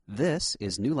This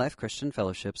is New Life Christian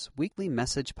Fellowship's weekly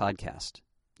message podcast.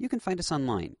 You can find us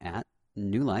online at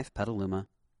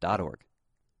newlifepetaluma.org.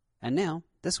 And now,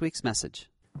 this week's message.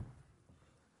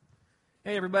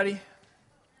 Hey, everybody.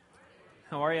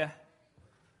 How are you?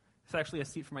 It's actually a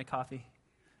seat for my coffee.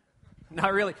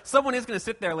 Not really. Someone is going to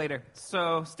sit there later,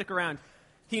 so stick around.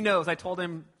 He knows. I told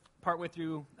him partway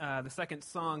through the second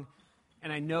song,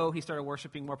 and I know he started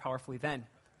worshiping more powerfully then.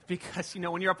 Because,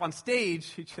 when you're up on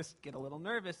stage, you just get a little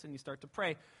nervous and you start to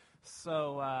pray.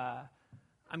 So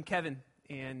I'm Kevin,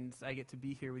 and I get to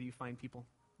be here with you fine people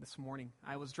this morning.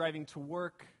 I was driving to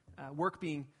work, work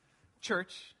being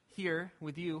church, here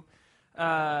with you.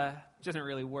 Which doesn't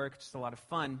really work, just a lot of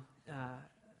fun.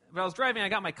 But I was driving, I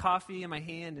got my coffee in my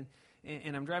hand,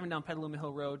 and I'm driving down Petaluma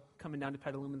Hill Road, coming down to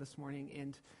Petaluma this morning,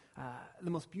 and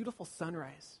the most beautiful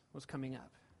sunrise was coming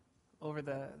up over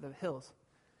the hills.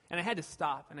 And I had to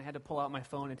stop, and I had to pull out my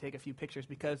phone and take a few pictures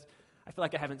because I feel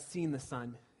like I haven't seen the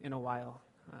sun in a while.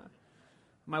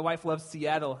 My wife loves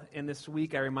Seattle, and this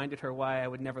week I reminded her why I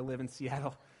would never live in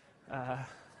Seattle. And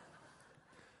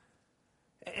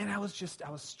I was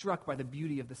struck by the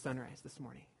beauty of the sunrise this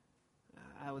morning.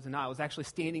 I was actually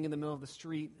standing in the middle of the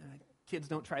street. Kids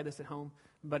don't try this at home,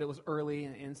 but it was early,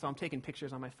 and so I'm taking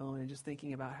pictures on my phone and just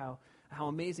thinking about how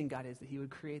amazing God is that He would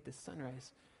create this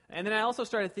sunrise. And then I also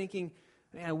started thinking,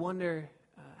 man, I wonder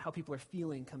how people are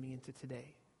feeling coming into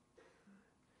today.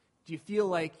 Do you feel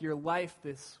like your life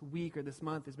this week or this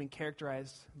month has been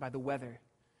characterized by the weather?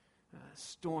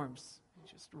 Storms,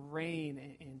 just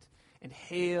rain and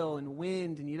hail and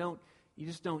wind, and you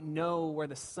just don't know where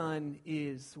the sun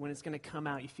is when it's going to come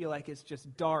out. You feel like it's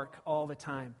just dark all the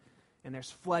time, and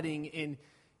there's flooding, and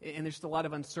there's just a lot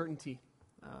of uncertainty,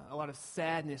 a lot of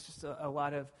sadness, just a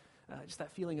lot of just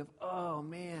that feeling of, oh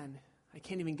man, I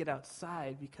can't even get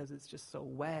outside because it's just so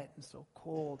wet and so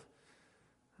cold.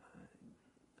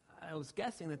 I was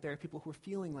guessing that there are people who are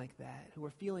feeling like that, who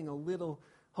are feeling a little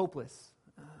hopeless,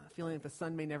 feeling that the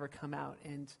sun may never come out.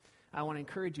 And I want to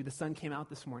encourage you, the sun came out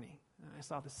this morning. I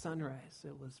saw the sunrise.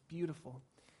 It was beautiful.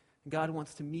 God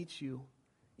wants to meet you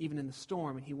even in the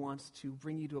storm, and He wants to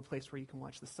bring you to a place where you can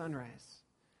watch the sunrise,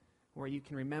 where you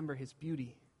can remember His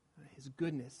beauty, His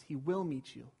goodness. He will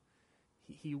meet you.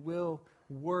 He will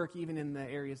work even in the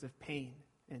areas of pain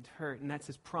and hurt, and that's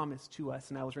His promise to us,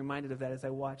 and I was reminded of that as I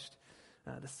watched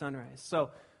the sunrise.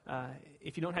 So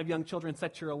if you don't have young children,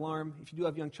 set your alarm. If you do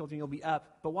have young children, you'll be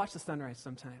up, but watch the sunrise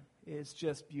sometime. It's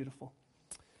just beautiful.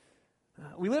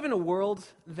 We live in a world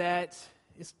that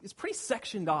is pretty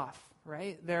sectioned off,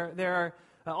 right? There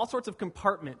are all sorts of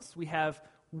compartments. We have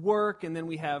work, and then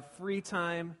we have free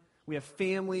time. We have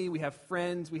family, we have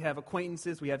friends, we have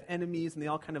acquaintances, we have enemies, and they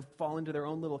all kind of fall into their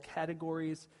own little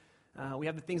categories. We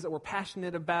have the things that we're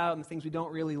passionate about and the things we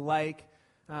don't really like.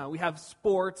 We have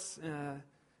sports.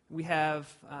 We have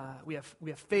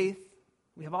faith.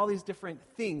 We have all these different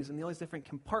things and all these different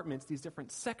compartments, these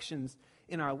different sections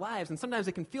in our lives. And sometimes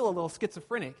it can feel a little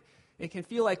schizophrenic. It can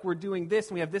feel like we're doing this,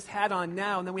 and we have this hat on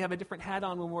now, and then we have a different hat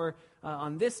on when we're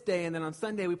on this day, and then on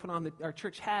Sunday we put on our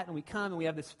church hat, and we come, and we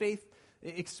have this faith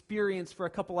experience for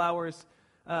a couple hours.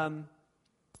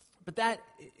 But that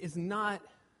is not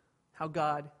how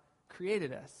God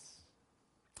created us.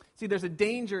 See, there's a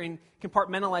danger in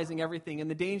compartmentalizing everything,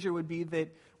 and the danger would be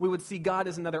that we would see God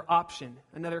as another option,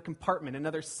 another compartment,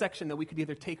 another section that we could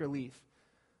either take or leave.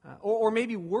 Or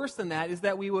maybe worse than that is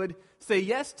that we would say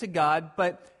yes to God,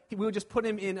 but we would just put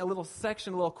Him in a little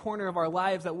section, a little corner of our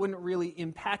lives that wouldn't really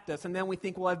impact us. And then we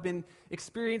think, well, I've been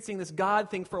experiencing this God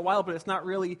thing for a while, but it's not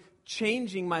really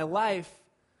changing my life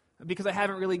because I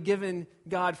haven't really given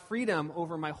God freedom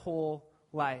over my whole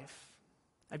life.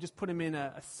 I've just put Him in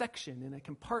a section, in a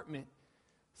compartment,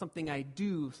 something I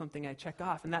do, something I check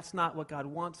off. And that's not what God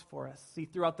wants for us. See,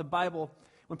 throughout the Bible,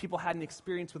 when people had an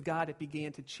experience with God, it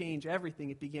began to change everything.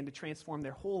 It began to transform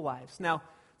their whole lives. Now,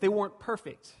 they weren't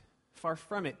perfect. Far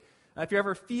from it. If you're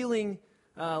ever feeling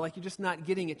like you're just not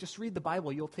getting it, just read the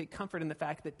Bible. You'll take comfort in the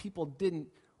fact that people didn't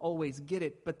always get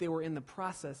it, but they were in the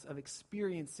process of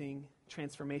experiencing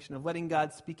transformation, of letting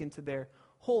God speak into their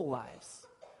whole lives.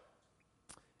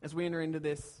 As we enter into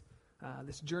this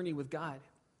journey with God,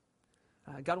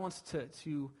 God wants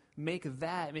to make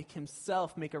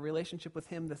Himself, make a relationship with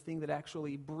Him the thing that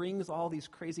actually brings all these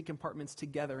crazy compartments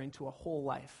together into a whole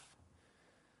life.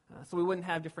 So we wouldn't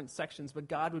have different sections, but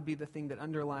God would be the thing that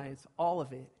underlies all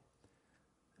of it.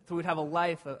 So we'd have a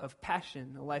life of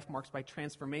passion, a life marked by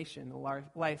transformation, a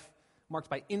life marked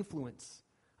by influence,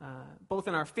 both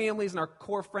in our families and our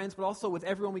core friends, but also with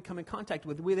everyone we come in contact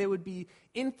with. They would be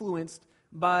influenced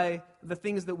by the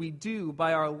things that we do,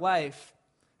 by our life.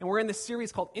 And we're in this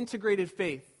series called Integrated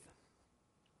Faith.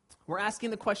 We're asking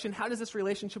the question, how does this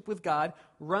relationship with God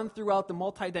run throughout the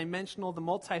multidimensional, the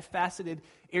multifaceted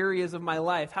areas of my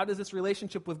life? How does this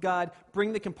relationship with God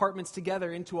bring the compartments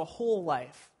together into a whole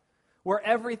life where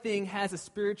everything has a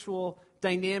spiritual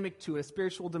dynamic to it, a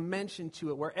spiritual dimension to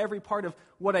it, where every part of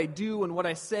what I do and what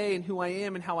I say and who I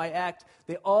am and how I act,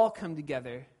 they all come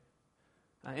together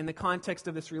in the context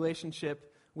of this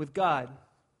relationship with God?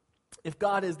 If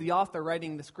God is the author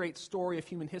writing this great story of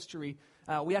human history,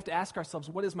 we have to ask ourselves,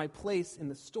 what is my place in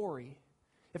the story?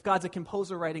 If God's a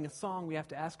composer writing a song, we have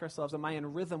to ask ourselves, am I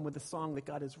in rhythm with the song that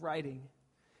God is writing?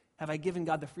 Have I given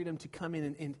God the freedom to come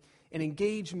in and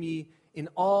engage me in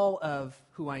all of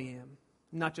who I am,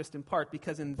 not just in part?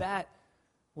 Because in that,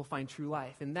 we'll find true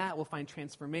life. In that, we'll find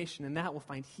transformation. In that, we'll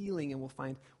find healing, and we'll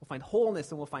find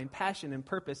wholeness, and we'll find passion and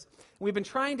purpose. And we've been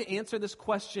trying to answer this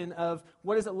question of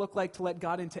what does it look like to let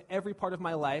God into every part of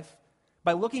my life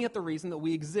by looking at the reason that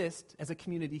we exist as a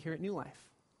community here at New Life.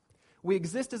 We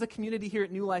exist as a community here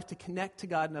at New Life to connect to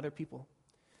God and other people,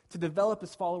 to develop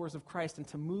as followers of Christ, and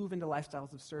to move into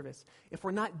lifestyles of service. If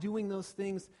we're not doing those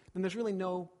things, then there's really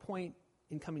no point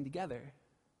in coming together.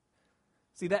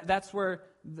 See, that's where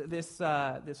this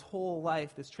whole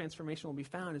life, this transformation will be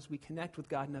found as we connect with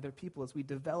God and other people, as we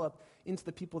develop into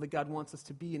the people that God wants us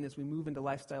to be, and as we move into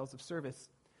lifestyles of service.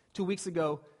 2 weeks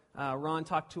ago, Ron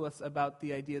talked to us about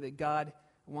the idea that God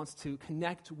wants to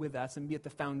connect with us and be at the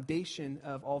foundation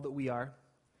of all that we are,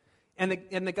 and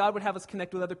that God would have us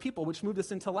connect with other people, which moved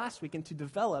us into last week, and to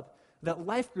develop that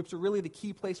life groups are really the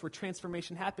key place where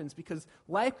transformation happens, because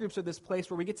life groups are this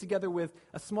place where we get together with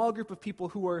a small group of people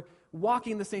who are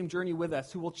walking the same journey with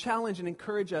us, who will challenge and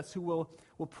encourage us, who will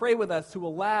pray with us, who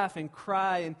will laugh and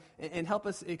cry and help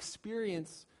us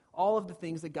experience all of the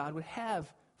things that God would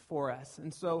have for us.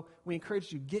 And so we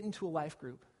encourage you, get into a life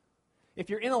group. If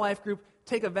you're in a life group,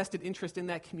 take a vested interest in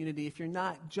that community. If you're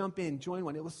not, jump in, join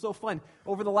one. It was so fun.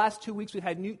 Over the last 2 weeks, we've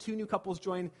had two new couples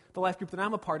join the life group that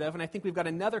I'm a part of, and I think we've got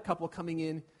another couple coming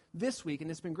in this week,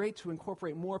 and it's been great to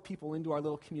incorporate more people into our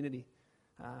little community,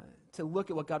 to look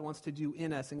at what God wants to do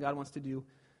in us and God wants to do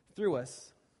through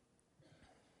us.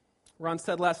 Ron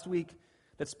said last week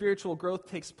that spiritual growth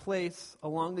takes place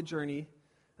along the journey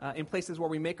in places where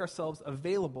we make ourselves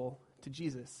available to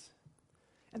Jesus.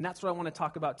 And that's what I want to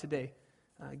talk about today.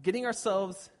 Getting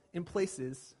ourselves in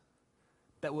places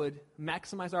that would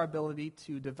maximize our ability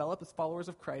to develop as followers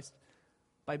of Christ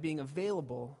by being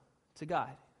available to God.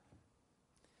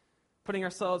 Putting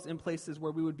ourselves in places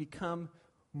where we would become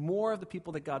more of the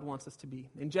people that God wants us to be.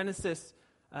 In Genesis,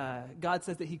 God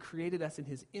says that He created us in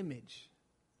His image.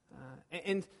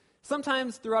 And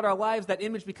sometimes throughout our lives, that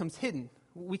image becomes hidden.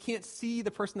 We can't see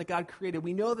the person that God created.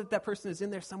 We know that that person is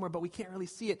in there somewhere, but we can't really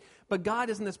see it. But God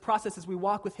is in this process as we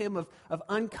walk with Him of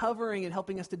uncovering and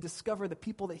helping us to discover the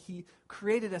people that He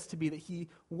created us to be, that He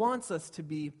wants us to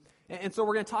be. And so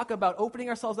we're going to talk about opening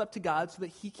ourselves up to God so that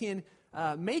He can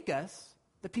make us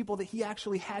the people that He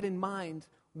actually had in mind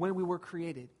when we were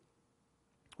created.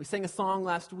 We sang a song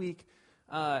last week,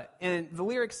 and the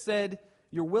lyrics said,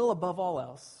 "Your will above all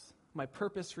else, my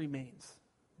purpose remains.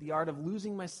 The art of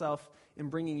losing myself in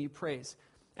bringing you praise."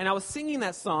 And I was singing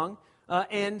that song,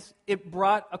 and it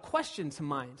brought a question to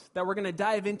mind that we're going to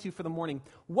dive into for the morning.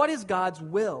 What is God's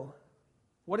will?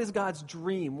 What is God's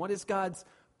dream? What is God's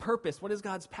purpose? What is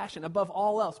God's passion above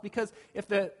all else? Because if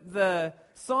the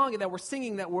song that we're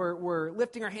singing, that we're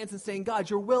lifting our hands and saying, "God,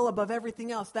 your will above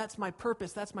everything else, that's my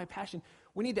purpose, that's my passion,"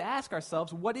 we need to ask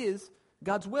ourselves, what is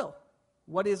God's will?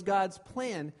 What is God's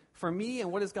plan for me,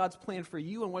 and what is God's plan for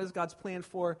you, and what is God's plan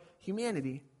for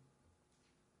humanity?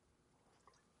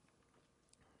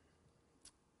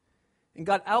 And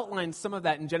God outlines some of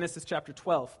that in Genesis chapter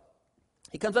 12.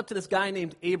 He comes up to this guy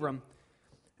named Abram,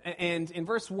 and in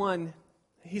verse 1,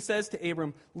 he says to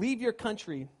Abram, "Leave your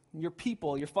country, your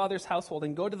people, your father's household,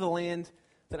 and go to the land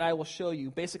that I will show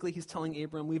you." Basically, he's telling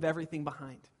Abram, leave everything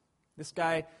behind. This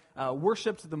guy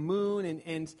worshipped the moon,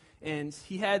 and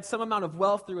he had some amount of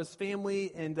wealth through his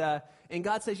family, and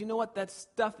God says, you know what, that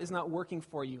stuff is not working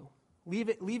for you. Leave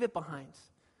it behind.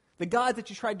 The gods that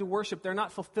you tried to worship, they're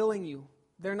not fulfilling you.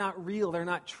 They're not real. They're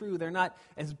not true. They're not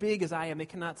as big as I am. They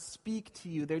cannot speak to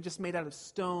you. They're just made out of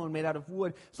stone, made out of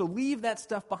wood. So leave that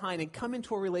stuff behind and come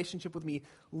into a relationship with me.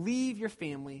 Leave your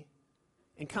family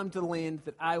and come to the land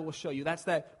that I will show you. That's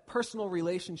that personal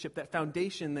relationship, that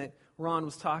foundation that Ron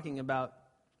was talking about.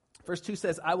 Verse 2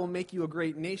 says, "I will make you a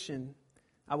great nation.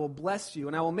 I will bless you,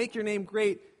 and I will make your name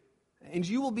great, and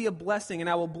you will be a blessing. And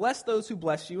I will bless those who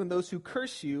bless you, and those who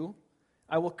curse you,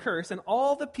 I will curse. And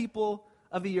all the people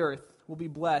of the earth will be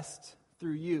blessed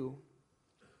through you."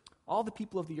 All the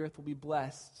people of the earth will be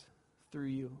blessed through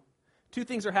you. Two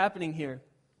things are happening here.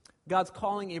 God's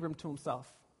calling Abram to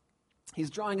himself. He's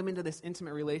drawing him into this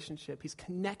intimate relationship. He's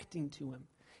connecting to him.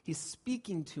 He's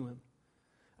speaking to him.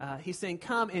 He's saying,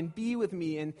 come and be with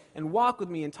me and walk with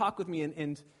me and talk with me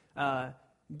and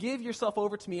give yourself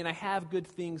over to me, and I have good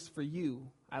things for you.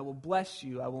 I will bless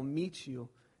you. I will meet you.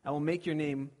 I will make your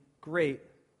name great.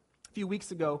 A few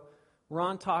weeks ago,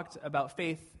 Ron talked about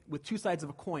faith with two sides of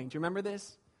a coin. Do you remember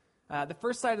this? The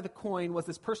first side of the coin was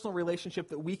this personal relationship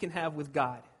that we can have with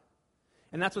God.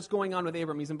 And that's what's going on with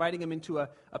Abram. He's inviting him into a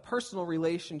personal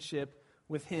relationship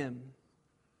with him.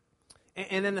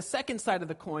 And then the second side of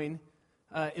the coin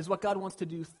is what God wants to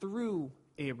do through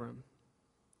Abram.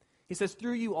 He says,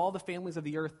 through you, all the families of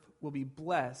the earth will be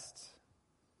blessed.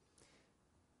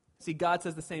 See, God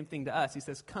says the same thing to us. He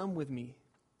says, come with me.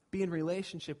 Be in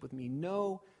relationship with me.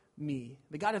 Know me.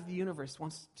 The God of the universe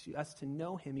wants us to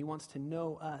know him. He wants to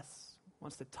know us.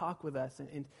 Wants to talk with us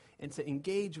and to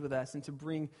engage with us and to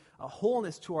bring a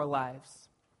wholeness to our lives.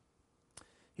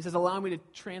 He says, allow me to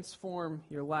transform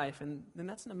your life. And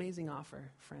that's an amazing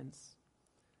offer, friends.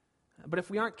 But if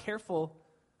we aren't careful,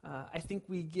 I think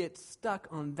we get stuck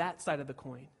on that side of the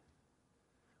coin,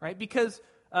 right? Because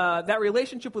that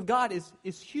relationship with God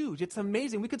is huge. It's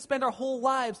amazing. We could spend our whole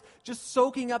lives just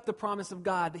soaking up the promise of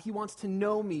God that he wants to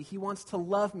know me. He wants to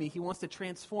love me. He wants to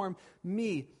transform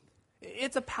me.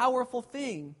 It's a powerful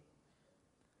thing.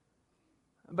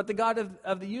 But the God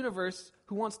of the universe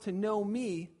who wants to know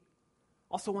me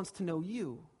also wants to know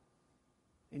you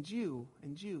and you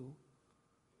and you.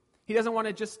 He doesn't want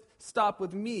to just stop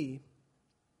with me.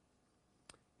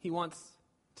 He wants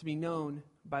to be known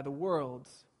by the world.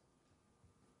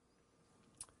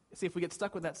 See, if we get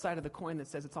stuck with that side of the coin that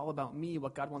says it's all about me,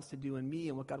 what God wants to do in me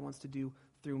and what God wants to do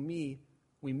through me,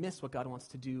 we miss what God wants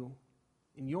to do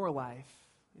in your life,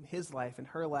 in his life, in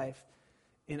her life,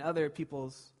 in other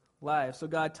people's lives. So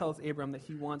God tells Abram that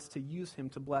he wants to use him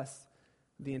to bless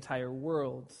the entire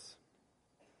world.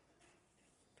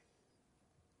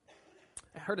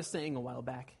 I heard a saying a while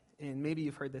back, and maybe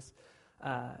you've heard this.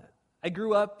 I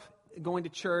grew up going to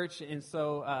church, and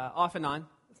so off and on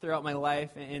throughout my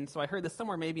life, and so I heard this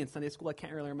somewhere maybe in Sunday school. I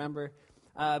can't really remember.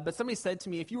 But somebody said to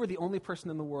me, if you were the only person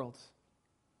in the world, do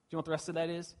you know what the rest of that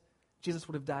is? Jesus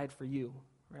would have died for you,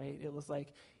 right? It was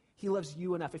like, he loves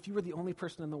you enough. If you were the only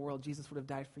person in the world, Jesus would have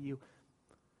died for you.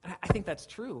 And I think that's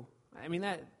true. I mean,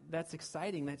 that's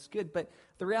exciting. That's good. But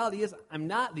the reality is, I'm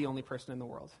not the only person in the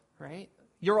world, right?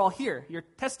 You're all here. You're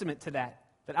testament to that.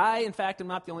 That I, in fact, am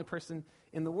not the only person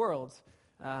in the world.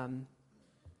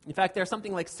 In fact, there are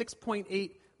something like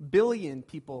 6.8 billion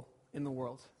people in the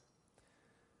world.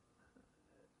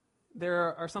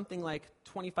 There are something like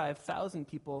 25,000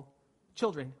 people,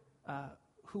 children,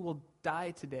 who will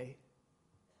die today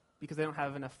because they don't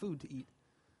have enough food to eat.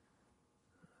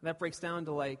 That breaks down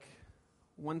to like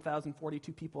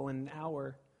 1,042 people in an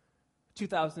hour,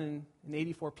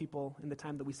 2,084 people in the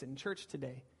time that we sit in church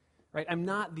today. Right? I'm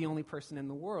not the only person in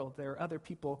the world. There are other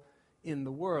people in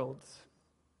the world.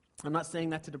 I'm not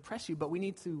saying that to depress you, but we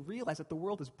need to realize that the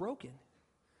world is broken.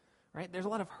 Right? There's a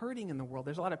lot of hurting in the world.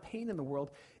 There's a lot of pain in the world,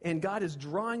 and God is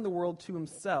drawing the world to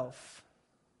himself.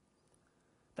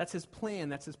 That's his plan.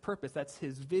 That's his purpose. That's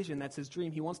his vision. That's his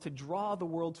dream. He wants to draw the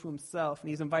world to himself, and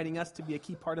he's inviting us to be a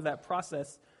key part of that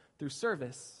process through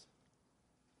service.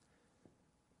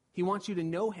 He wants you to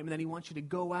know him, and then he wants you to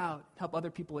go out and help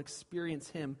other people experience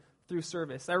him through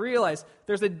service. I realize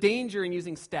there's a danger in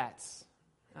using stats.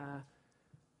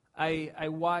 I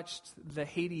watched the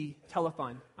Haiti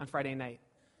telethon on Friday night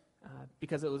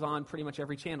because it was on pretty much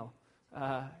every channel,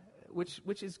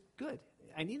 which is good.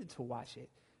 I needed to watch it.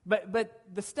 But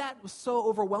the stat was so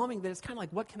overwhelming that it's kind of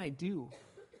like, what can I do?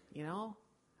 You know?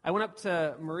 I went up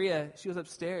to Maria. She was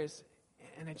upstairs,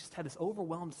 and I just had this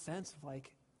overwhelmed sense of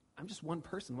like, I'm just one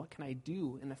person. What can I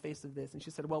do in the face of this? And she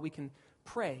said, well, we can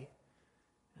pray.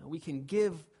 We can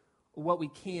give what we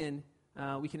can.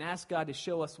 We can ask God to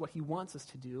show us what he wants us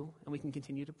to do, and we can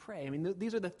continue to pray. I mean,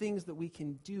 these are the things that we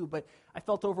can do, but I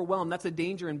felt overwhelmed. That's a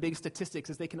danger in big statistics,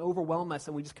 is they can overwhelm us,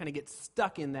 and we just kind of get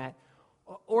stuck in that.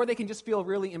 Or they can just feel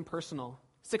really impersonal.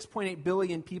 6.8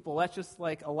 billion people, that's just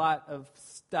like a lot of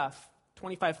stuff.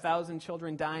 25,000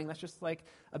 children dying, that's just like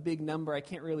a big number. I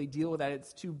can't really deal with that.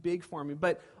 It's too big for me.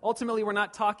 But ultimately, we're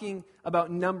not talking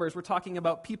about numbers. We're talking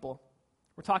about people.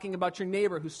 We're talking about your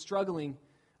neighbor who's struggling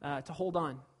to hold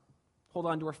on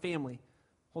to her family,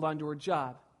 hold on to her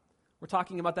job. We're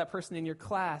talking about that person in your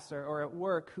class or at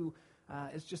work who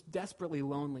is just desperately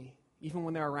lonely, even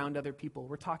when they're around other people.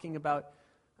 We're talking about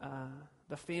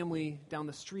the family down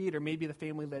the street, or maybe the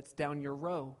family that's down your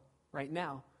row right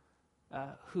now,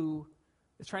 who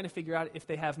is trying to figure out if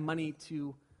they have money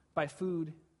to buy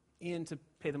food and to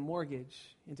pay the mortgage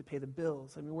and to pay the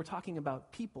bills. I mean, we're talking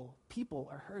about people. People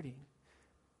are hurting.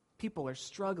 People are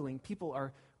struggling. People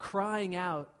are crying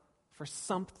out for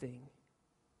something.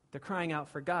 They're crying out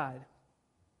for God.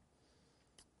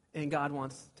 And God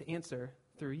wants to answer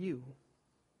through you.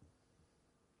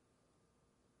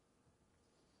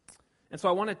 And so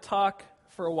I want to talk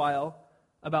for a while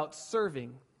about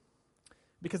serving,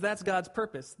 because that's God's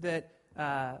purpose, that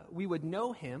we would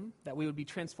know him, that we would be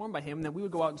transformed by him, and that we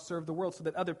would go out and serve the world so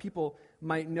that other people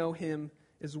might know him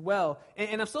as well.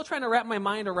 And I'm still trying to wrap my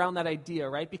mind around that idea,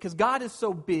 right? Because God is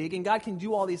so big, and God can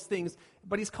do all these things,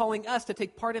 but he's calling us to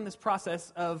take part in this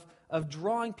process of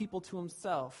drawing people to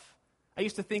himself. I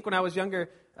used to think when I was younger,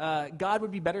 God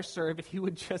would be better served if he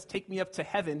would just take me up to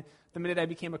heaven the minute I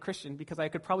became a Christian, because I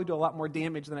could probably do a lot more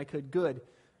damage than I could good.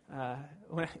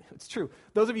 It's true.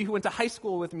 Those of you who went to high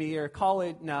school with me or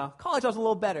college I was a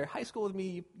little better. High school with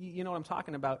me, you know what I'm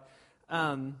talking about.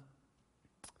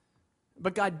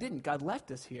 But God didn't. God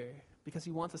left us here because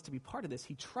he wants us to be part of this.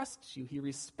 He trusts you. He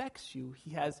respects you.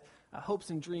 He has hopes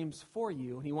and dreams for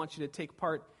you, and he wants you to take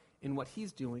part in what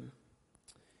he's doing.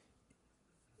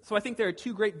 So I think there are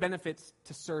two great benefits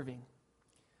to serving.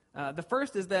 The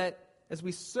first is that as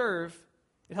we serve,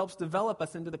 it helps develop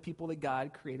us into the people that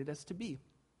God created us to be.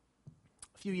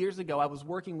 A few years ago, I was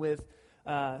working with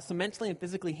some mentally and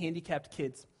physically handicapped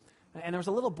kids. And there was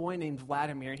a little boy named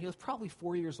Vladimir, and he was probably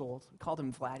 4 years old. We called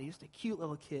him Vlad. He was just a cute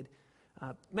little kid,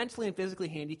 mentally and physically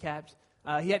handicapped.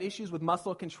 He had issues with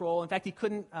muscle control. In fact, he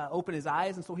couldn't open his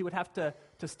eyes, and so he would have to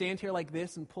stand here like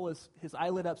this and pull his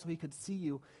eyelid up so he could see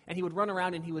you. And he would run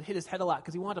around and he would hit his head a lot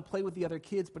because he wanted to play with the other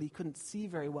kids, but he couldn't see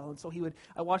very well. And so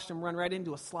I watched him run right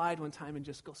into a slide one time and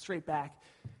just go straight back.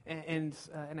 And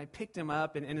I picked him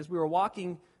up, and as we were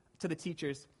walking to the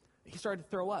teachers, he started to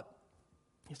throw up.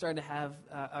 He started to have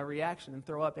a reaction and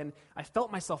throw up. And I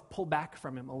felt myself pull back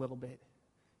from him a little bit,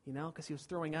 because he was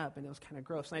throwing up, and it was kind of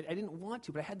gross. And I didn't want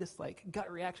to, but I had this,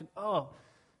 gut reaction,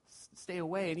 stay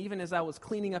away. And even as I was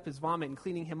cleaning up his vomit and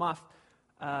cleaning him off,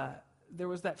 there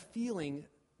was that feeling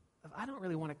of, I don't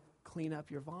really want to clean up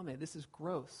your vomit. This is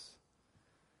gross.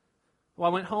 Well,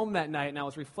 I went home that night, and I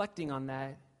was reflecting on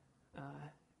that,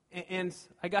 and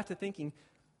I got to thinking,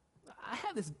 I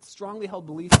have this strongly held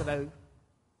belief that I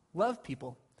love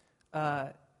people.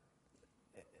 But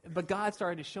God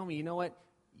started to show me, you know what?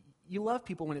 You love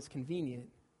people when it's convenient.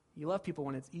 You love people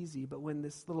when it's easy. But when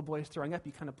this little boy is throwing up,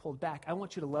 you kind of pulled back. I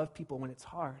want you to love people when it's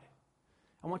hard.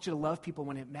 I want you to love people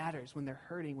when it matters, when they're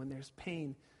hurting, when there's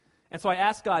pain. And so I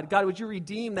asked God, would you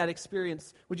redeem that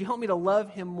experience? Would you help me to love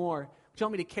him more? Would you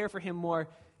help me to care for him more?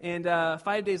 And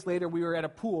 5 days later, we were at a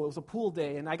pool. It was a pool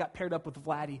day, and I got paired up with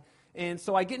Vladdy. And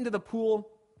so I get into the pool,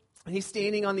 and he's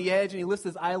standing on the edge, and he lifts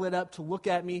his eyelid up to look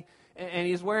at me, and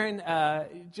he's wearing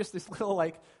just this little,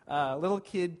 little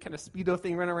kid kind of Speedo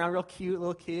thing running around, real cute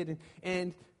little kid,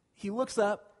 and he looks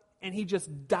up, and he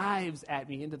just dives at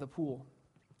me into the pool,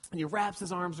 and he wraps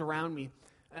his arms around me,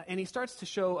 and he starts to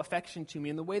show affection to me,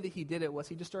 and the way that he did it was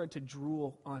he just started to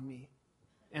drool on me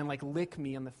and, lick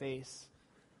me on the face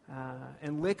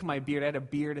and lick my beard. I had a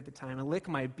beard at the time, and lick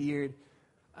my beard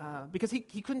because he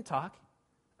couldn't talk.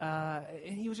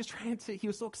 And he was just he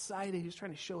was so excited. He was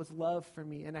trying to show his love for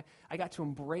me. And I got to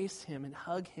embrace him and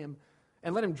hug him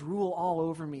and let him drool all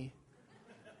over me.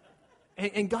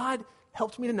 And God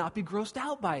helped me to not be grossed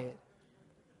out by it.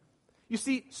 You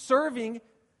see, serving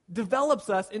develops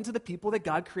us into the people that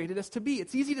God created us to be.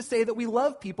 It's easy to say that we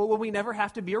love people when we never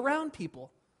have to be around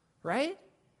people, right?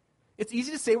 It's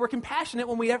easy to say we're compassionate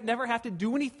when we never have to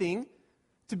do anything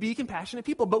to be compassionate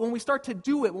people. But when we start to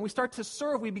do it, when we start to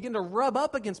serve, we begin to rub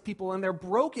up against people, and they're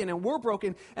broken, and we're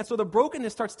broken. And so the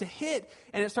brokenness starts to hit,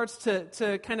 and it starts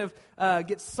to kind of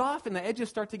get softened. The edges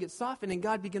start to get softened, and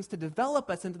God begins to develop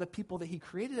us into the people that he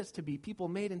created us to be, people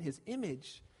made in his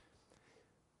image.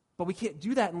 But we can't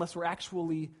do that unless we're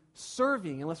actually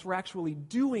serving, unless we're actually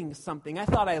doing something. I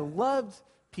thought I loved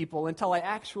people until I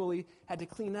actually had to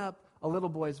clean up a little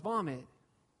boy's vomit.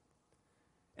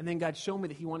 And then God showed me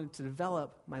that he wanted to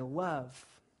develop my love.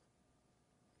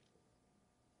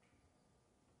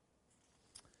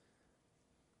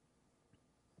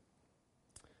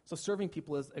 So serving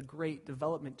people is a great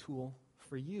development tool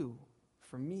for you,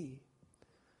 for me.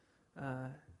 I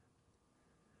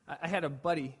had a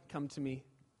buddy come to me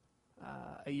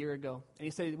a year ago, and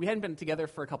he said, we hadn't been together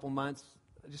for a couple months,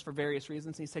 just for various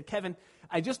reasons. And he said, Kevin,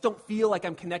 I just don't feel like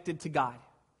I'm connected to God.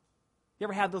 You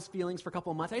ever had those feelings for a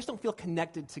couple of months? I just don't feel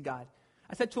connected to God.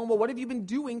 I said to him, well, what have you been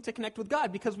doing to connect with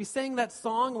God? Because we sang that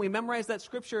song and we memorized that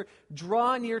scripture,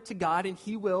 draw near to God and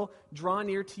he will draw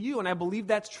near to you. And I believe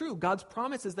that's true. God's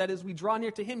promise is that as we draw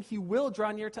near to him, he will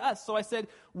draw near to us. So I said,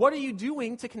 what are you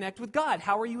doing to connect with God?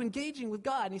 How are you engaging with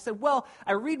God? And he said, well,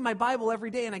 I read my Bible every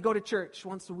day and I go to church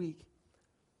once a week.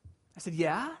 I said,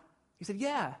 yeah? He said,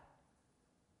 yeah.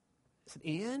 I said,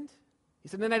 and? He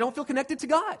said, then I don't feel connected to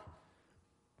God.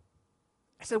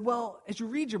 I said, well, as you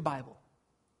read your Bible,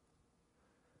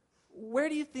 where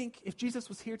do you think, if Jesus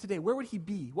was here today, where would he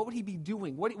be? What would he be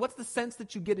doing? What's the sense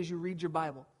that you get as you read your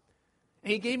Bible?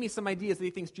 And he gave me some ideas that he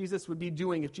thinks Jesus would be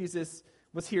doing if Jesus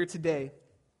was here today.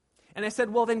 And I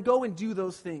said, well, then go and do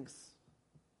those things.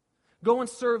 Go and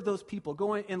serve those people.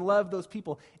 Go and love those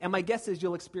people. And my guess is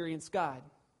you'll experience God.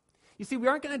 You see, we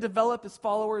aren't going to develop as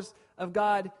followers of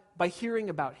God by hearing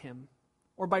about him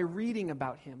or by reading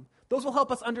about him. Those will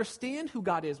help us understand who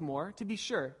God is more, to be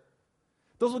sure.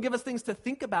 Those will give us things to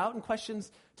think about and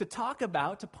questions to talk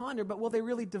about, to ponder, but will they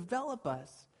really develop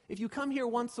us? If you come here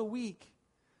once a week,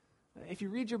 if you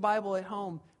read your Bible at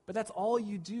home, but that's all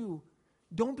you do,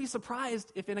 don't be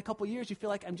surprised if in a couple years you feel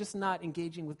like I'm just not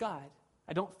engaging with God.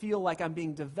 I don't feel like I'm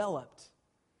being developed.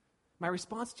 My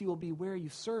response to you will be, where are you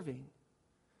serving?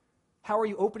 How are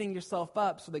you opening yourself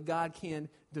up so that God can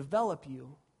develop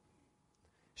you?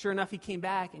 Sure enough, he came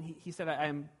back and he said,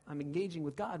 I'm engaging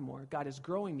with God more. God is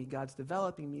growing me. God's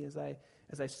developing me as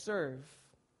I serve.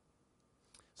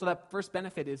 So that first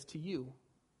benefit is to you.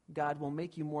 God will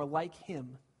make you more like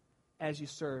him as you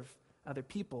serve other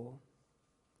people.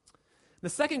 The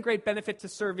second great benefit to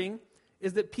serving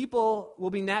is that people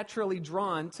will be naturally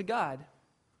drawn to God.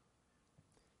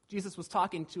 Jesus was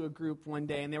talking to a group one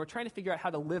day, and they were trying to figure out how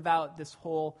to live out this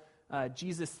whole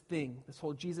Jesus thing, this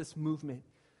whole Jesus movement.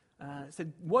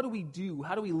 Said, what do we do?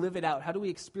 How do we live it out? How do we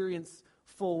experience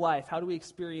full life? How do we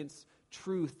experience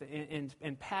truth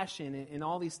and passion and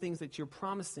all these things that you're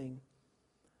promising?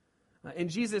 And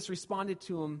Jesus responded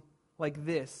to him like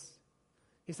this.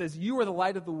 He says, you are the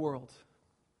light of the world.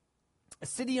 A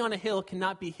city on a hill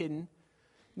cannot be hidden.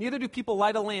 Neither do people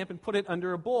light a lamp and put it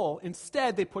under a bowl.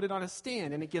 Instead, they put it on a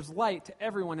stand, and it gives light to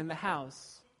everyone in the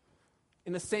house.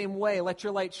 In the same way, let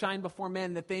your light shine before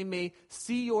men, that they may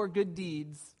see your good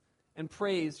deeds and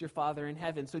praise your Father in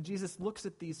heaven. So Jesus looks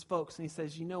at these folks and he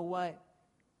says, you know what?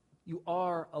 You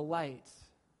are a light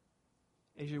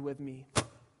as you're with me.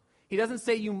 He doesn't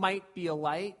say you might be a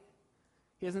light.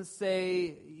 He doesn't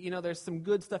say, there's some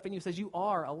good stuff in you. He says you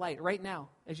are a light. Right now,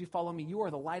 as you follow me, you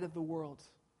are the light of the world.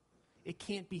 It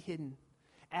can't be hidden.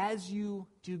 As you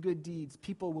do good deeds,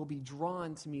 people will be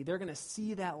drawn to me. They're going to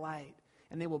see that light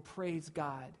and they will praise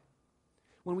God.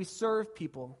 When we serve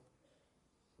people,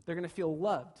 they're going to feel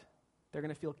loved. They're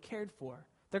going to feel cared for.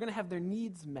 They're going to have their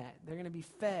needs met. They're going to be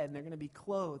fed, and they're going to be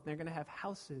clothed. They're going to have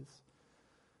houses.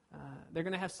 They're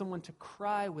going to have someone to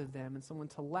cry with them and someone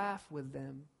to laugh with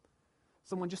them,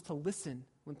 someone just to listen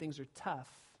when things are tough.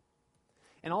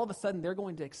 And all of a sudden, they're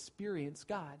going to experience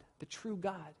God, the true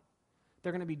God.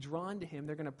 They're going to be drawn to him.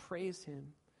 They're going to praise him.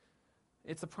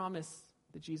 It's a promise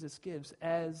that Jesus gives.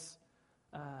 As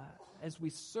we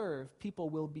serve, people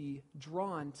will be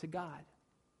drawn to God.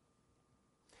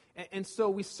 And so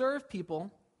we serve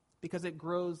people because it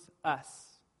grows us.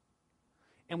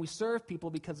 And we serve people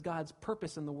because God's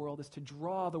purpose in the world is to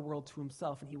draw the world to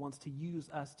himself, and he wants to use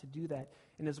us to do that.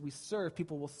 And as we serve,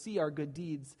 people will see our good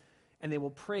deeds, and they will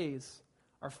praise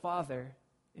our Father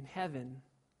in heaven.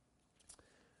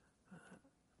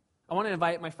 I want to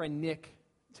invite my friend Nick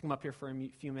to come up here for a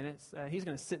few minutes. He's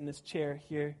going to sit in this chair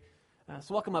here.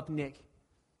 So welcome up, Nick.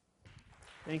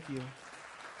 Thank you.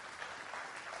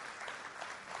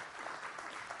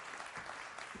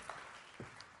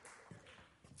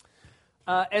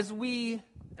 As we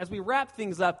wrap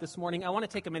things up this morning, I want to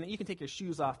take a minute. You can take your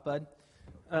shoes off, bud.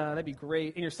 That'd be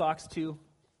great. And your socks, too,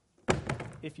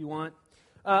 if you want.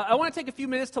 I want to take a few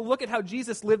minutes to look at how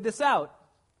Jesus lived this out,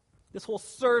 this whole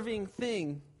serving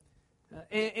thing.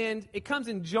 And it comes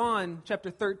in John chapter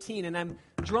 13, and I'm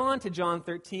drawn to John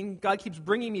 13. God keeps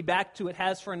bringing me back to it,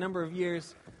 has for a number of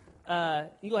years.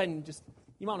 You go ahead and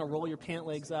you might want to roll your pant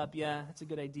legs up. Yeah, that's a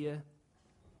good idea.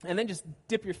 And then just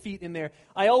dip your feet in there.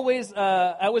 I always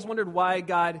wondered why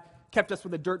God kept us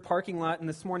with a dirt parking lot, and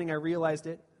this morning I realized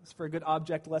it. It's for a good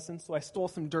object lesson, so I stole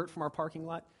some dirt from our parking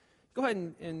lot. Go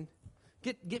ahead and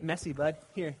get messy, bud.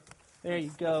 Here. There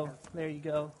you go. There you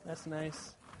go. That's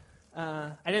nice.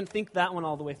 I didn't think that one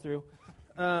all the way through.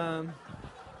 You're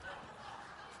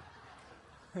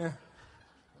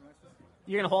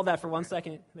going to hold that for 1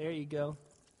 second. There you go.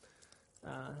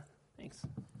 Thanks.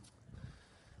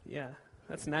 Yeah.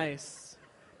 That's nice.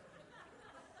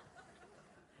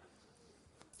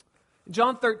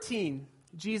 John 13,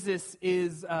 Jesus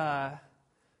is, I'm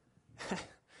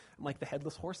like the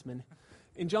headless horseman.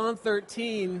 In John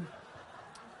 13,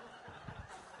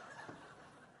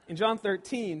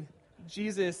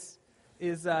 Jesus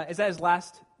is at his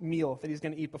last meal that he's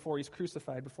going to eat before he's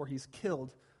crucified, before he's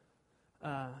killed.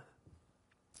 The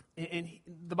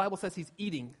Bible says he's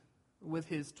eating with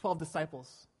his 12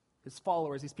 disciples, his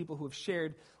followers, these people who have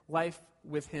shared life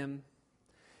with him.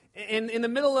 And in the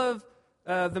middle of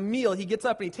the meal, he gets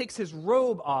up and he takes his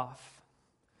robe off,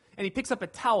 and he picks up a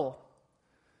towel,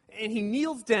 and he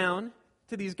kneels down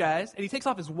to these guys, and he takes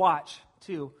off his watch,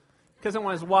 too. He doesn't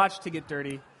want his watch to get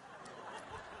dirty.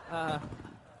 And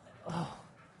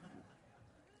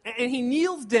he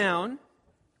kneels down,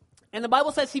 and the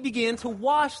Bible says he began to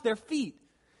wash their feet.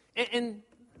 And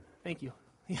thank you.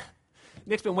 Yeah.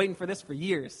 Nick's been waiting for this for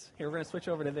years. Here, we're going to switch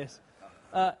over to this.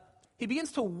 He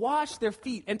begins to wash their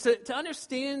feet. And to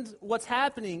understand what's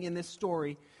happening in this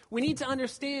story, we need to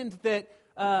understand that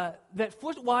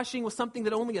foot washing was something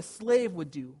that only a slave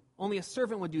would do, only a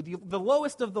servant would do, the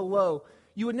lowest of the low.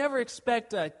 You would never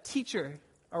expect a teacher,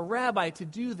 a rabbi, to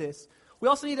do this. We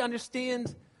also need to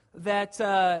understand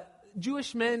that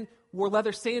Jewish men wore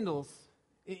leather sandals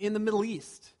in the Middle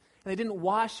East. And they didn't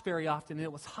wash very often, and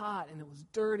it was hot, and it was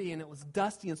dirty, and it was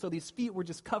dusty, and so these feet were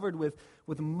just covered with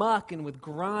muck and with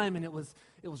grime, and it was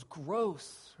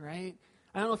gross, right?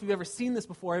 I don't know if you've ever seen this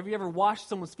before. Have you ever washed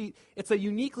someone's feet? It's a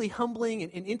uniquely humbling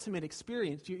and intimate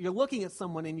experience. You're looking at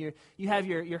someone, and you have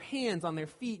your hands on their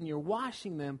feet, and you're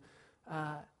washing them,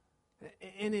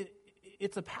 and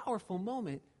it's a powerful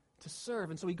moment to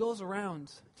serve. And so he goes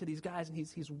around to these guys, and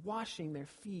he's washing their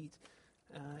feet,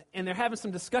 and they're having some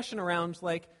discussion around,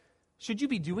 like, should you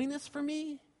be doing this for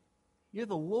me? You're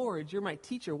the Lord. You're my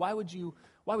teacher. Why would you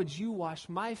wash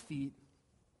my feet?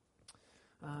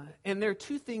 And there are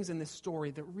two things in this story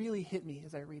that really hit me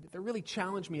as I read it, that really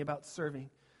challenge me about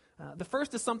serving. The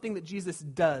first is something that Jesus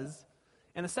does,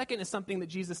 and the second is something that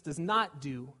Jesus does not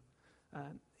do.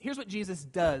 Here's what Jesus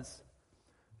does.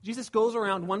 Jesus goes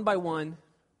around one by one,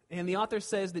 and the author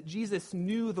says that Jesus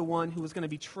knew the one who was going to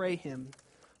betray him,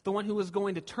 the one who was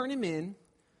going to turn him in,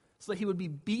 so that he would be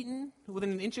beaten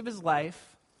within an inch of his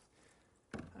life,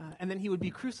 and then he would be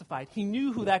crucified. He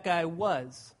knew who that guy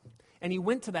was, and he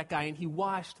went to that guy, and he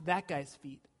washed that guy's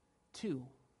feet, too.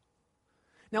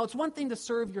 Now, it's one thing to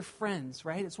serve your friends,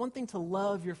 right? It's one thing to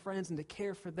love your friends and to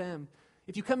care for them.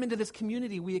 If you come into this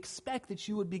community, we expect that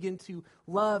you would begin to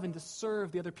love and to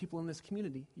serve the other people in this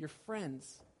community, your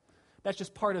friends. That's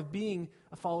just part of being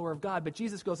a follower of God. But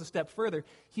Jesus goes a step further.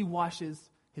 He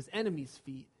washes his enemies'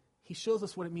 feet. He shows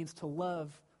us what it means to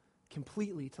love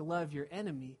completely, to love your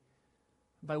enemy,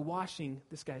 by washing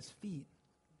this guy's feet.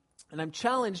 And I'm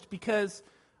challenged because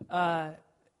sometimes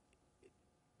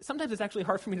it's actually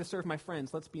hard for me to serve my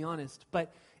friends, let's be honest,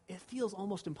 but it feels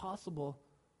almost impossible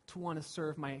to want to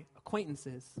serve my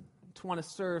acquaintances, to want to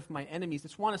serve my enemies,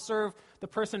 to want to serve the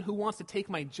person who wants to take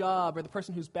my job or the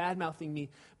person who's bad-mouthing me.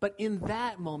 But in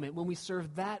that moment, when we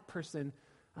serve that person,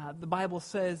 the Bible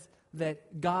says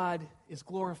that God is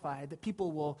glorified, that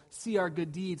people will see our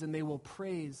good deeds and they will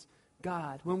praise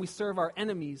God. When we serve our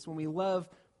enemies, when we love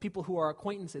people who are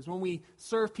acquaintances, when we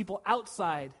serve people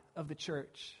outside of the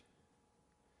church,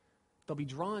 they'll be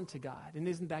drawn to God. And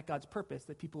isn't that God's purpose,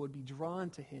 that people would be drawn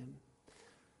to him?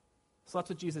 So that's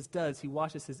what Jesus does. He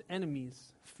washes his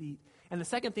enemies' feet. And the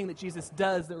second thing that Jesus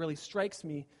does that really strikes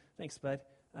me, thanks, bud,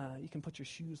 you can put your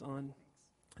shoes on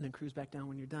and then cruise back down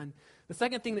when you're done. The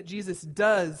second thing that Jesus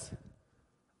does,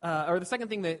 or the second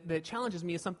thing that challenges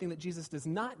me, is something that Jesus does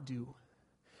not do.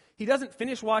 He doesn't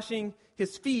finish washing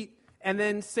his feet and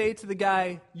then say to the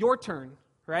guy, your turn,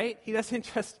 right? He doesn't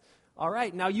just, all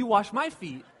right, now you wash my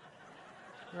feet,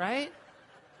 right?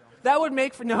 That would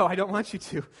make for, no, I don't want you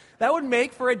to. That would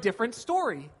make for a different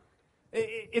story.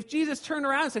 If Jesus turned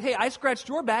around and said, hey, I scratched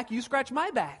your back, you scratch my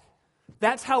back.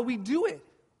 That's how we do it.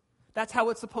 That's how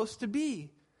it's supposed to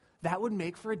be. That would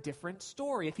make for a different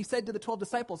story. If he said to the 12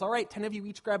 disciples, all right, 10 of you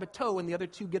each grab a toe and the other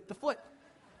 2 get the foot,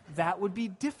 that would be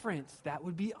different. That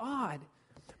would be odd.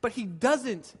 But he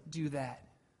doesn't do that.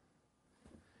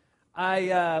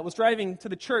 I was driving to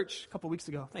the church a couple weeks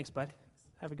ago. Thanks, bud.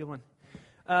 Have a good one.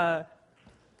 Yeah.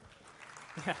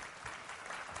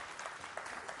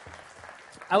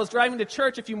 I was driving to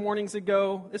church a few mornings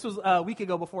ago. This was a week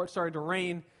ago before it started to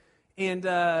rain. And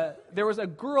there was a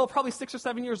girl, probably 6 or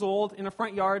 7 years old, in a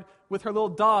front yard with her little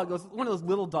dog. It was one of those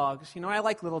little dogs. You know, I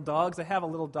like little dogs. I have a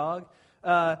little dog.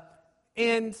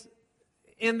 And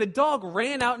the dog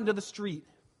ran out into the street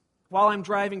while I'm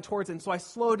driving towards it. And so I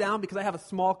slow down because I have a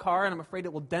small car and I'm afraid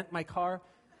it will dent my car.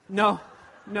 No.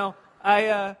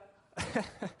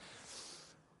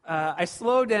 I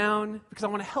slow down because I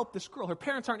want to help this girl. Her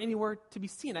parents aren't anywhere to be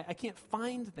seen. I can't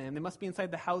find them. They must be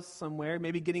inside the house somewhere,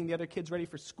 maybe getting the other kids ready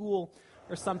for school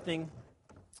or something.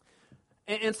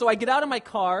 And so I get out of my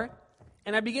car,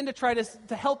 and I begin to try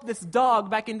to help this dog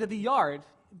back into the yard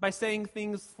by saying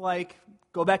things like,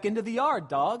 "Go back into the yard,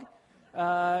 dog.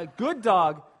 Good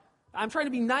dog." I'm trying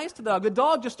to be nice to the dog. The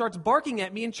dog just starts barking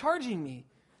at me and charging me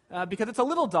because it's a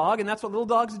little dog, and that's what little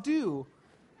dogs do.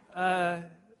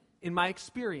 In my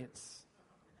experience.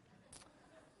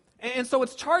 And so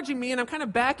it's charging me, and I'm kind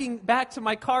of backing back to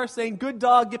my car saying, "Good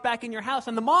dog, get back in your house."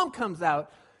 And the mom comes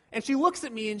out, and she looks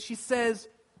at me, and she says,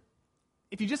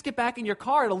 "If you just get back in your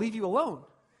car, it'll leave you alone."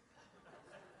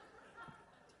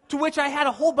 To which I had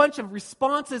a whole bunch of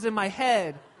responses in my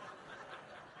head,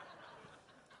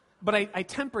 but I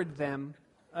tempered them.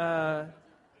 And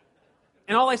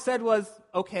all I said was,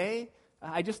 "Okay,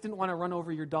 I just didn't want to run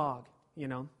over your dog, you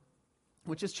know."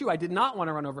 Which is true. I did not want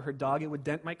to run over her dog. It would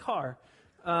dent my car.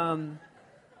 When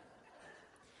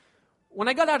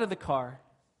I got out of the car,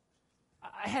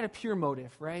 I had a pure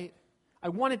motive, right? I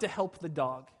wanted to help the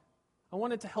dog. I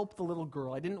wanted to help the little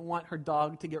girl. I didn't want her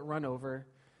dog to get run over.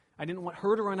 I didn't want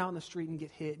her to run out in the street and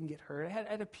get hit and get hurt. I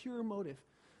had a pure motive.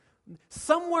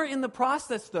 Somewhere in the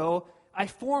process, though, I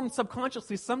formed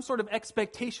subconsciously some sort of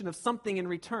expectation of something in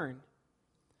return.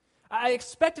 I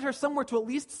expected her somewhere to at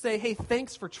least say, "Hey,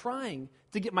 thanks for trying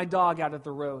to get my dog out of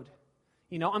the road.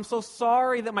 You know, I'm so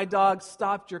sorry that my dog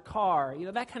stopped your car." You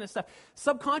know, that kind of stuff.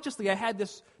 Subconsciously, I had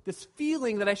this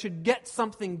feeling that I should get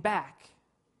something back.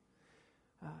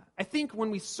 I think when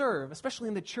we serve, especially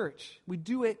in the church, we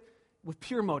do it with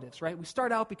pure motives, right? We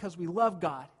start out because we love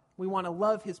God. We want to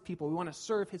love His people. We want to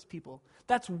serve His people.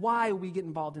 That's why we get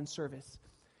involved in service.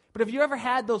 But have you ever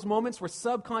had those moments where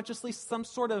subconsciously some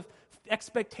sort of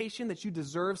expectation that you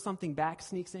deserve something back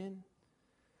sneaks in?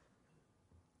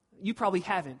 You probably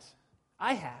haven't.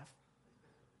 I have.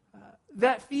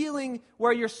 That feeling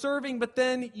where you're serving, but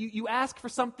then you ask for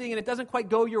something and it doesn't quite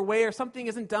go your way, or something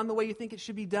isn't done the way you think it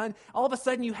should be done. All of a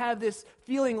sudden you have this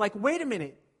feeling like, wait a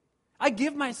minute, I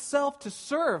give myself to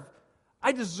serve.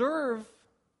 I deserve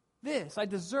this. I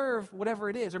deserve whatever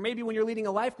it is. Or maybe when you're leading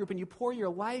a life group and you pour your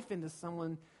life into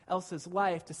someone else's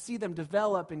life to see them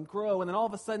develop and grow, and then all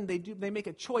of a sudden they make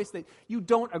a choice that you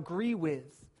don't agree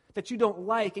with, that you don't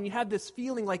like, and you have this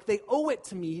feeling like they owe it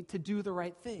to me to do the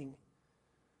right thing.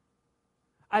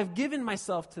 I've given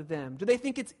myself to them. Do they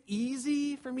think it's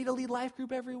easy for me to lead life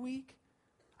group every week?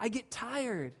 I get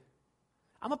tired.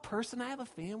 I'm a person. I have a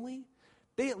family.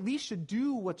 They at least should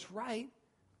do what's right.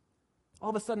 All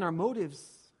of a sudden our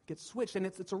motives get switched, and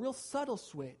it's a real subtle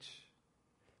switch,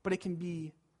 but it can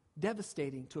be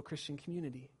devastating to a Christian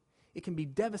community. It can be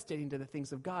devastating to the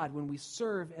things of God when we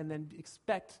serve and then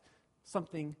expect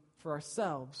something for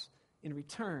ourselves in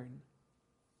return.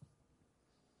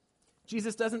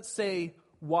 Jesus doesn't say,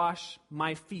 "Wash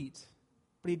my feet,"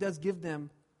 but He does give them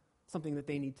something that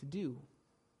they need to do.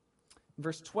 In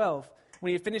verse 12, when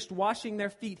He had finished washing their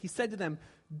feet, He said to them,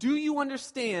 "Do you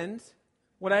understand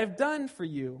what I have done for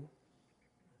you?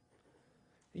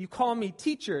 You call me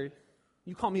teacher,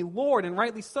 you call me Lord, and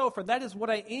rightly so, for that is what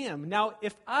I am. Now,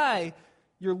 if I,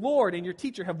 your Lord and your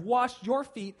teacher, have washed your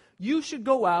feet, you should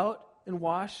go out and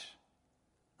wash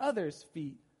others'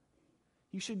 feet.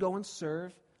 You should go and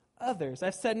serve others.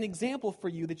 I've set an example for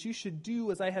you that you should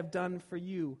do as I have done for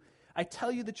you. I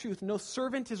tell you the truth, no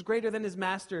servant is greater than his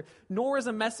master, nor is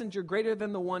a messenger greater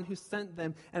than the one who sent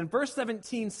them." And verse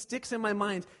 17 sticks in my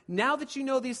mind. "Now that you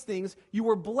know these things, you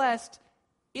are blessed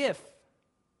if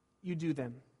you do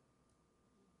them."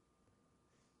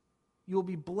 You will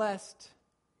be blessed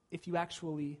if you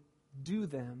actually do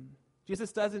them.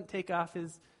 Jesus doesn't take off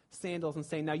His sandals and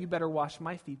say, "Now you better wash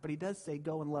my feet," but He does say,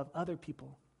 "Go and love other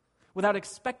people." Without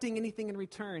expecting anything in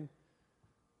return,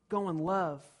 go and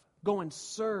love, go and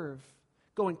serve,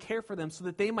 go and care for them so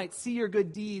that they might see your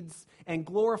good deeds and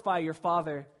glorify your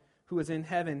Father who is in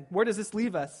heaven. Where does this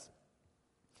leave us?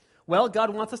 Well,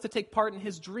 God wants us to take part in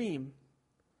His dream,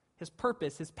 His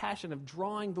purpose, His passion of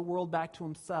drawing the world back to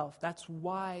Himself. That's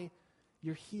why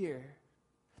you're here.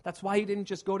 That's why you didn't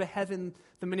just go to heaven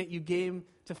the minute you came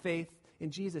to faith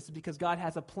in Jesus. It's because God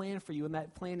has a plan for you, and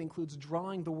that plan includes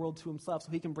drawing the world to Himself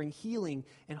so He can bring healing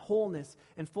and wholeness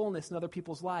and fullness in other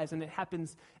people's lives. And it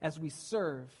happens as we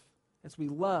serve, as we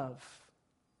love.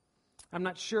 I'm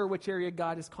not sure which area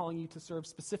God is calling you to serve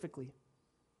specifically.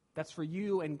 That's for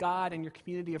you and God and your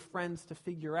community of friends to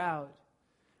figure out.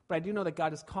 But I do know that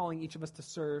God is calling each of us to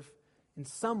serve in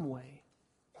some way.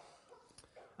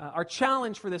 Our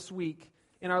challenge for this week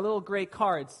in our little gray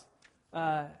cards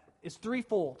is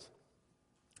threefold.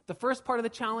 The first part of the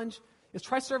challenge is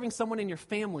try serving someone in your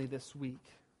family this week.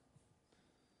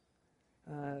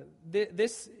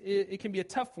 It can be a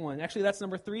tough one. Actually, that's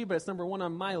number 3, but it's number 1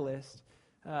 on my list.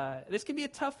 This can be a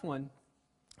tough one.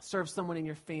 Serve someone in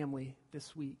your family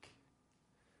this week.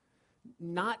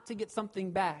 Not to get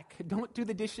something back. Don't do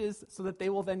the dishes so that they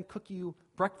will then cook you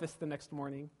breakfast the next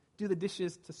morning. Do the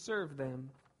dishes to serve them.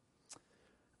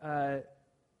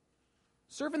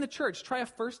 Serve in the church. Try a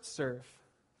first serve.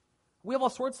 We have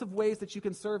all sorts of ways that you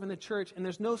can serve in the church, and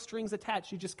there's no strings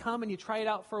attached. You just come and you try it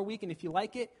out for a week, and if you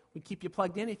like it, we keep you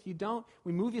plugged in. If you don't,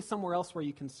 we move you somewhere else where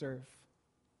you can serve.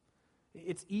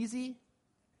 It's easy.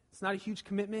 It's not a huge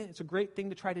commitment. It's a great thing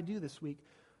to try to do this week.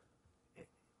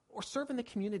 Or serve in the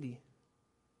community.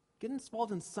 Get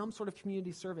involved in some sort of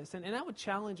community service. And I would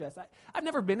challenge us. I've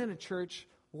never been in a church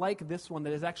like this one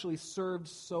that has actually served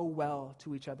so well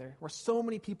to each other, where so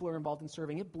many people are involved in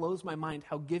serving. It blows my mind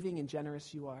how giving and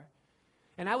generous you are.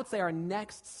 And I would say our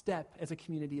next step as a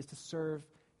community is to serve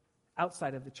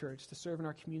outside of the church, to serve in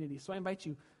our community. So I invite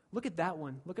you, look at that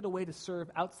one. Look at a way to serve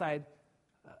outside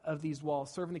of these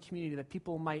walls, serve in the community, that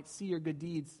people might see your good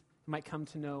deeds and might come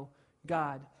to know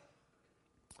God.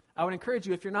 I would encourage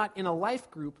you, if you're not in a life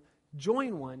group,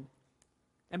 join one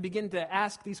and begin to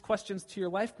ask these questions to your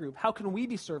life group. How can we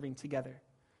be serving together?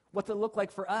 What's it look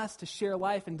like for us to share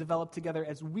life and develop together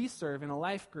as we serve in a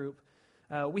life group?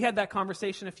 We had that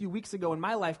conversation a few weeks ago in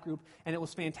my life group, and it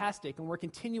was fantastic, and we're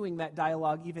continuing that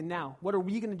dialogue even now. What are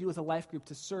we going to do as a life group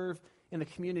to serve in the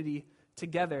community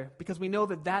together? Because we know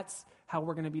that that's how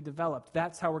we're going to be developed.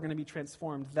 That's how we're going to be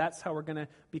transformed. That's how we're going to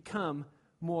become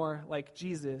more like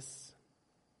Jesus.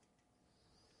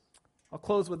 I'll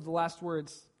close with the last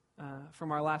words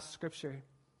from our last scripture.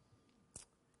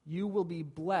 You will be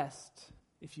blessed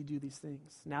if you do these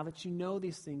things. Now that you know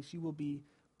these things, you will be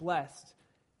blessed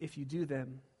if you do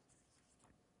them.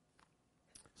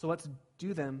 So let's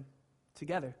do them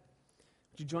together.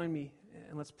 Would you join me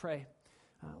and let's pray?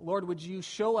 Lord, would you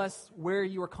show us where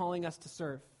you are calling us to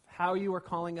serve, how you are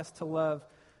calling us to love,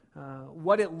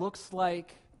 what it looks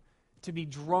like to be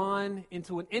drawn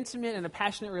into an intimate and a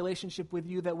passionate relationship with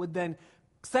you that would then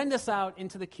send us out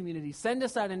into the community, send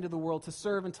us out into the world to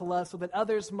serve and to love so that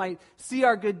others might see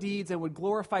our good deeds and would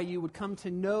glorify you, would come to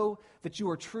know that you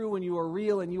are true and you are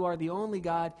real and you are the only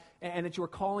God, and that you are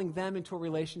calling them into a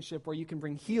relationship where you can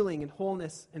bring healing and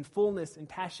wholeness and fullness and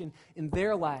passion in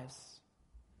their lives.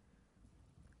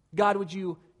 God, would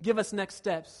you give us next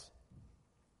steps?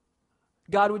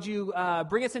 God, would you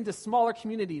bring us into smaller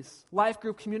communities, life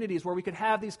group communities, where we could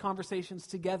have these conversations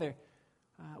together,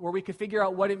 where we could figure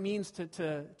out what it means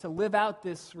to live out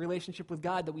this relationship with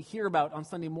God that we hear about on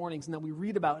Sunday mornings and that we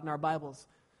read about in our Bibles.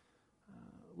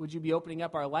 Would you be opening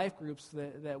up our life groups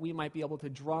that we might be able to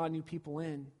draw new people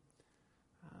in,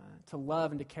 to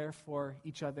love and to care for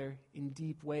each other in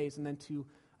deep ways, and then to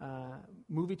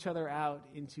move each other out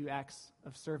into acts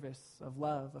of service, of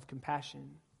love, of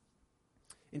compassion,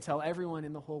 until everyone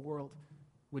in the whole world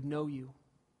would know you,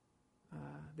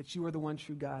 that you are the one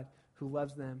true God who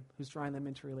loves them, who's drawing them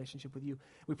into a relationship with you.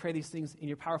 We pray these things in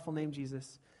your powerful name,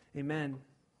 Jesus. Amen.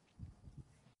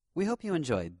 We hope you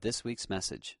enjoyed this week's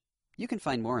message. You can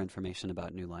find more information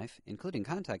about New Life, including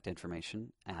contact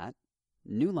information, at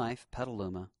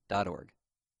newlifepetaluma.org.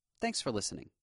 Thanks for listening.